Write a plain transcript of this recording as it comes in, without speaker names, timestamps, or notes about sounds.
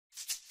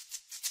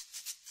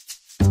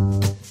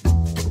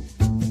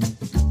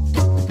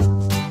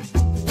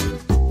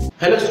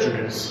Hello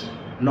students,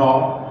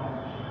 now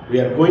we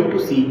are going to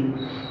see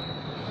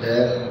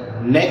the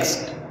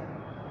next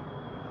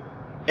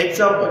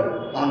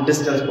example on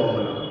distance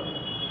formula.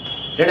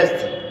 Let us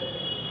see.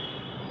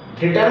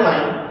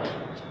 Determine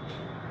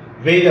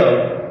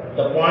whether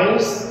the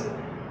points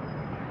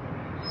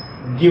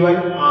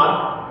given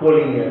are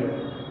collinear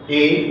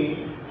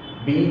A,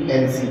 B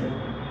and C.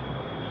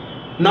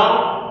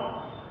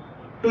 Now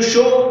to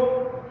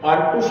show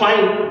or to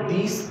find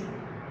these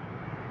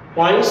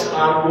points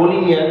are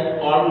collinear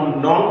or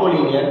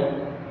non-collinear,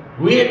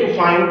 we have to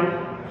find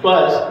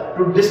first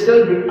the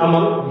distance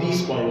among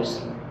these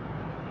points.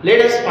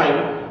 Let us find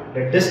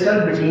the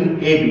distance between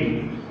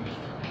AB.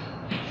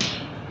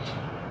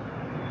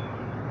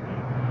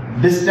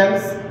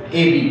 Distance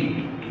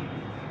AB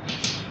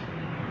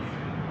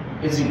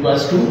is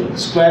equals to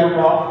square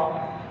root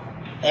of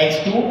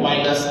x2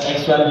 minus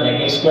x1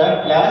 bracket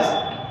square plus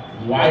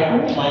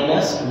y2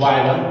 minus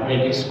y1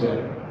 bracket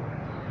square.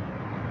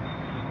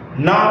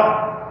 Now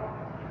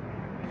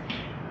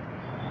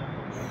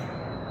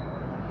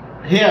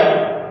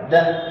here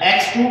the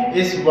x2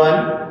 is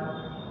 1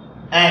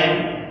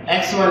 and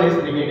x1 is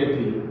negative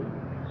 3.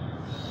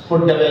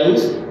 Put the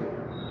values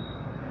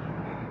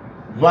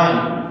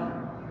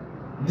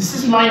 1. This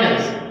is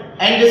minus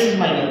and this is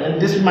minus and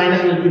this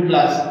minus will be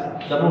plus.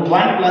 Therefore 1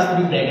 plus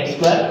 3 bracket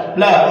square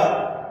plus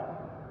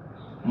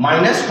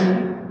minus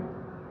 2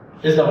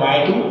 is the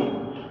y2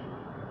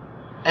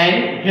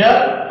 and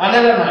here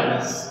another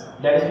minus,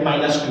 that is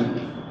minus 2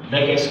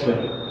 bracket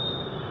square.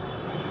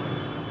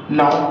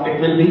 Now it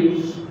will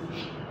be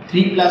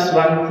 3 plus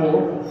 1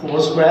 4, 4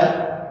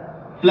 square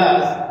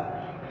plus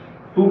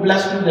 2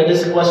 plus 2, that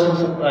is equals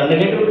to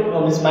negative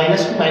 2 is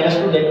minus 2,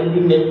 that will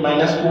be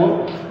minus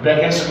 4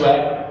 bracket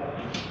square,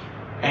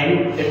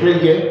 and it will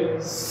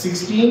give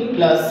 16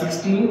 plus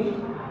 16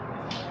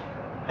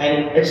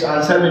 and its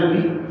answer will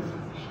be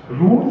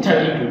root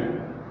 32.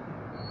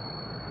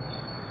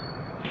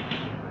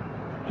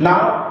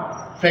 Now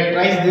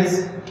factorize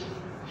this.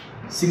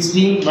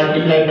 16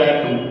 multiplied by 2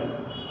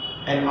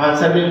 and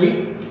answer will be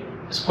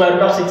square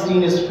root of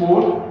 16 is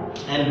 4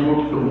 and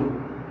root 2.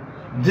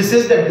 This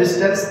is the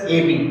distance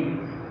AB.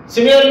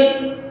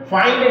 Similarly,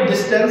 find the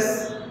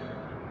distance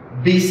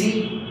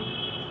BC.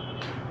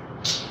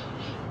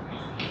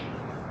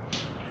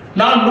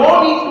 Now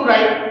no need to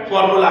write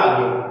formula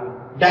again.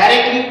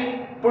 Directly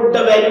put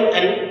the value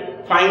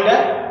and find the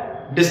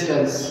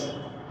distance.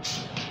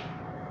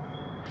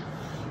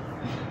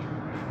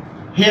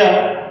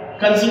 Here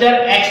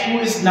consider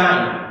x2 is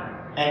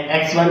 9 and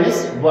x1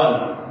 is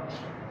 1.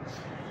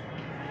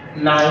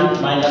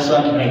 9 minus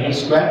 1 bracket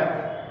square.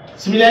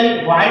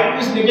 Similarly, y2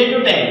 is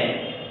negative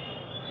 10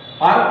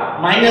 or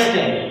minus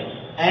 10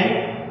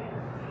 and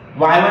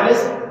y1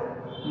 is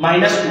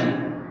minus 2.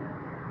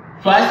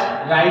 First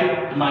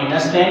write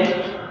minus 10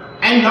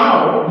 and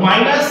now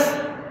minus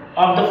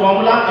of the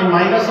formula and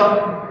minus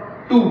of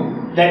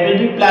 2, that will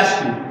be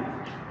plus 2.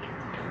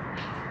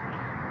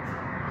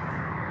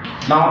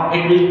 Now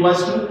it will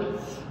equals to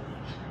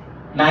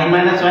 9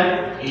 minus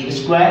 1 8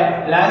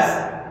 square plus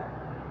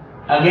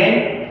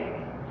again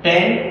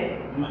 10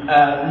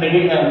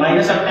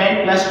 minus of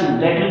 10 plus 2,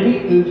 that will be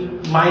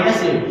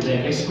minus 8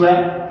 bracket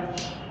square,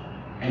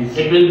 and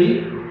it will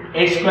be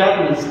 8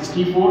 square means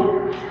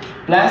 64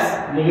 plus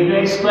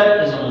negative 8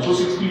 square is also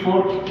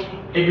 64,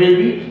 it will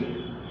be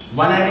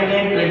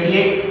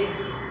 128.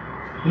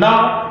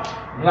 Now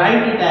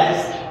write it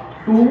as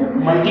 2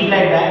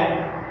 multiplied by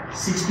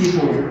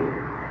 64.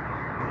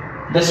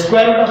 The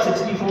square root of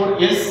 64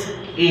 is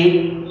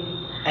 8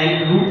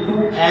 and root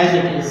 2 as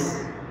it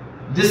is.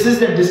 This is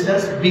the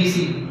distance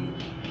BC.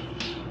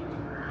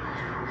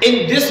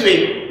 In this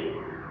way,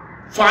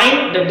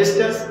 find the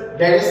distance,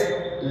 that is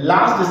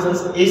last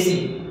distance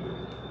AC.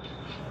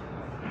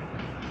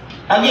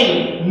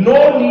 Again,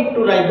 no need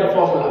to write the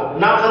formula.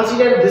 Now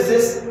consider this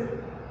is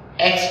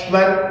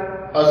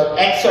x1 or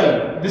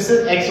x1. This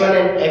is x1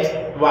 and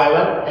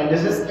y1 and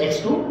this is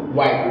x2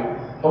 y2.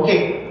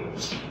 Okay.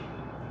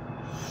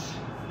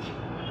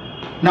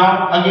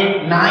 Now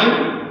again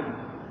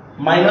 9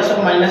 minus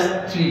of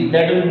minus 3,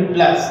 that will be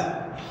plus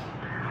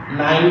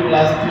 9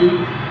 plus 3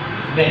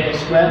 bracket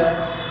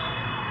square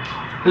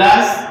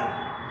plus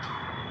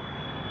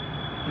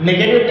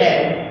negative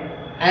 10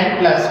 and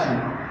plus 2.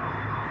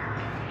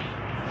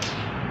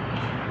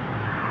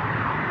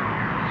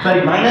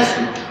 Sorry, minus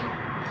 2.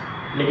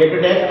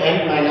 Negative 10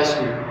 and minus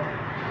 2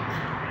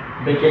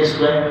 bracket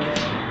square.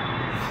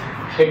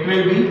 It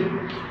will be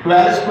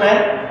 12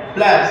 square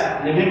plus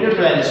negative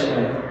 12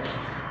 square.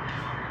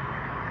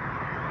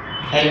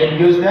 And it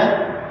gives the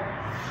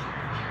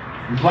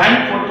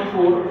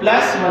 144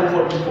 plus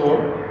 144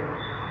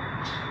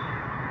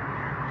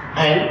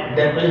 and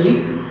that will be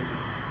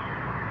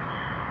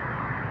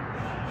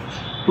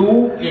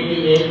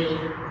 288.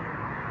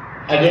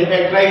 Again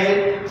factorize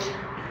it,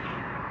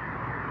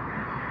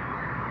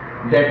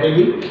 that will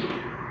be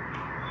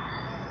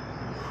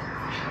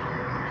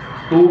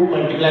 2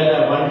 multiplied by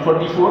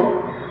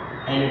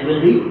 144 and it will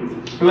be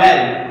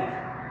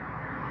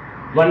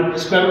 12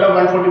 Square root of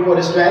 144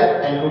 is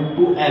 12 and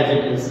root 2 as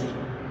it is.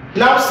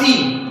 Now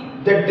see,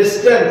 the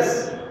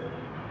distance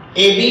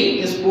AB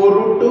is 4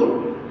 root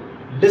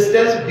 2,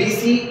 distance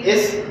BC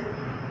is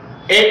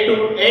 8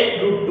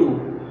 root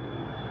 2.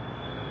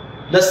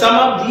 The sum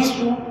of these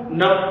two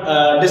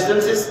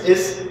distances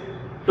is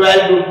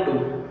 12 root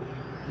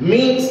 2.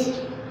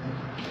 Means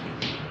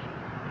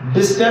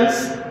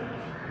distance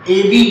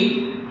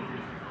AB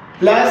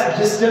plus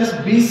distance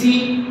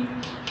BC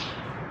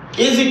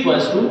is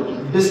equals to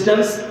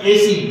distance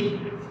AC.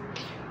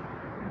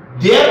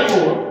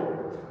 Therefore,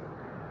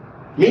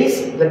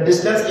 means the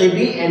distance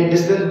AB and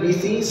distance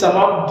BC, sum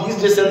of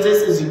these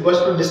distances is equals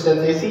to distance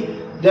AC.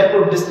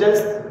 Therefore,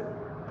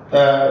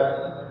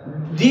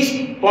 these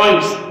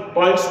points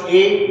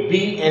A,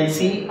 B and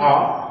C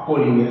are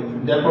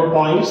collinear. Therefore,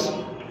 points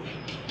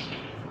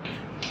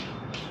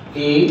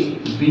A,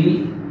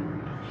 B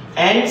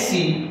and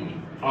C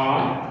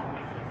are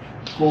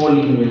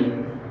collinear.